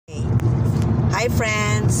Hi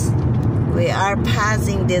friends, we are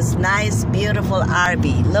passing this nice beautiful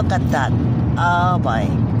RV. Look at that. Oh boy.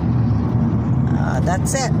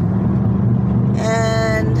 That's it.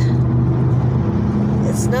 And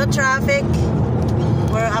it's no traffic.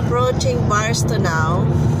 We're approaching Barstow now.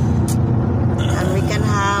 And we can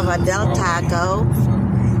have a Del Taco.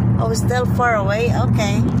 Oh, it's still far away?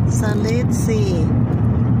 Okay. So let's see.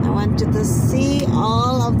 I want you to see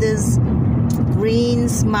all of this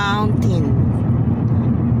Greens Mountain.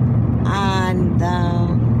 And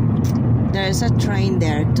there's a train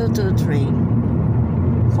there, Tutu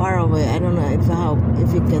train. Far away. I don't know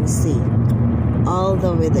if you can see. All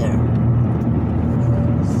the way there.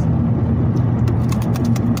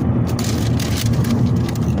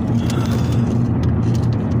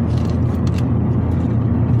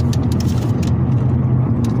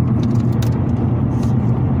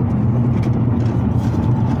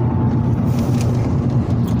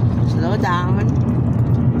 Slow down.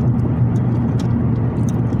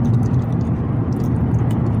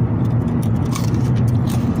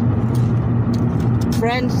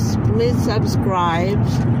 Friends, please subscribe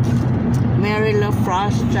Mary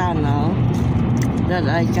LaFrost channel that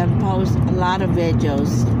I can post a lot of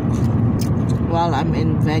videos while I'm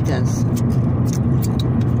in Vegas.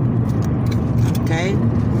 Okay?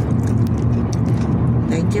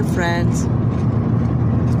 Thank you, friends.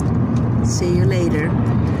 See you later.